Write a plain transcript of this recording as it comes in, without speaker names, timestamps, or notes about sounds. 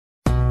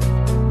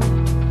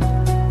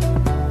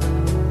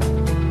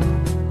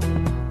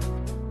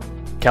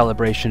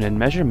Calibration and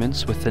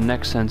measurements with the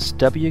NextSense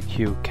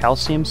WQ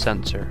calcium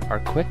sensor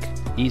are quick,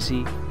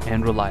 easy,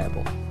 and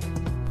reliable.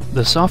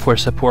 The software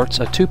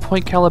supports a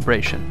 2-point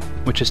calibration,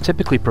 which is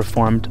typically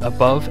performed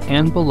above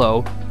and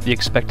below the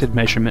expected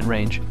measurement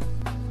range.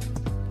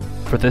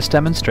 For this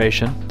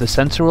demonstration, the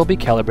sensor will be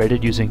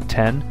calibrated using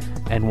 10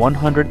 and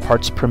 100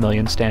 parts per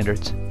million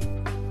standards.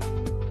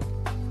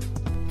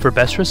 For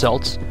best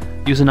results,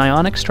 use an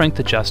ionic strength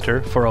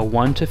adjuster for a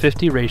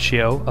 1:50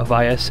 ratio of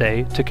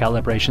ISA to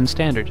calibration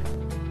standard.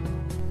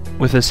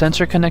 With the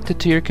sensor connected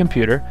to your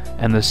computer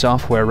and the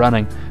software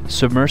running,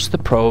 submerge the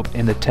probe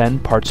in the 10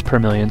 parts per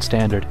million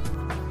standard.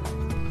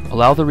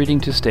 Allow the reading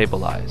to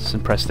stabilize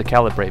and press the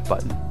Calibrate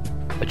button.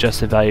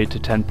 Adjust the value to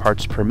 10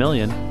 parts per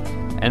million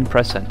and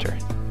press Enter.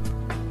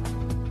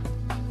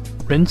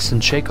 Rinse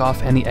and shake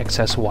off any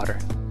excess water.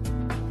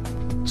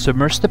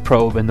 Submerge the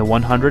probe in the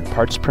 100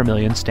 parts per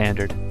million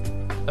standard.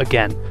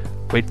 Again,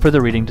 wait for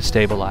the reading to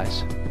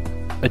stabilize.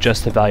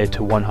 Adjust the value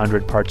to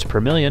 100 parts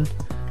per million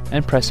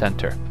and press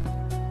Enter.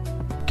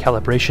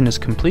 Calibration is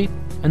complete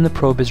and the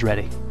probe is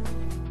ready.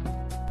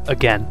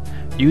 Again,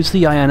 use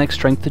the ionic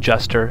strength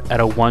adjuster at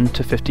a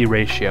 1:50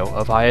 ratio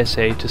of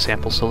ISA to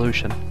sample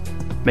solution.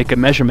 Make a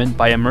measurement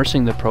by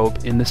immersing the probe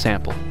in the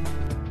sample.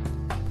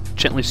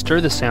 Gently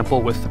stir the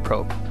sample with the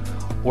probe,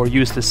 or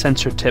use the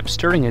sensor tip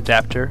stirring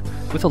adapter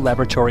with a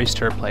laboratory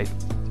stir plate.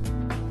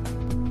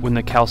 When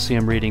the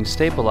calcium readings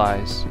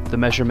stabilize, the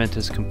measurement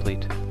is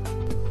complete.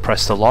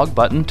 Press the log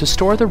button to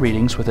store the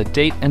readings with a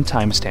date and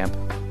timestamp.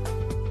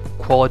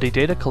 Quality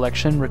data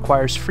collection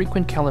requires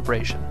frequent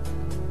calibration.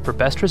 For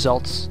best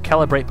results,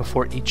 calibrate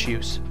before each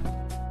use.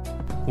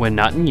 When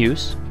not in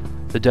use,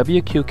 the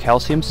WQ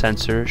calcium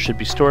sensor should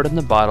be stored in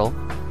the bottle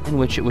in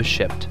which it was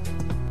shipped.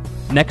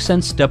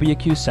 NextSense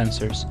WQ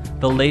sensors,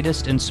 the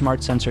latest in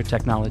smart sensor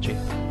technology.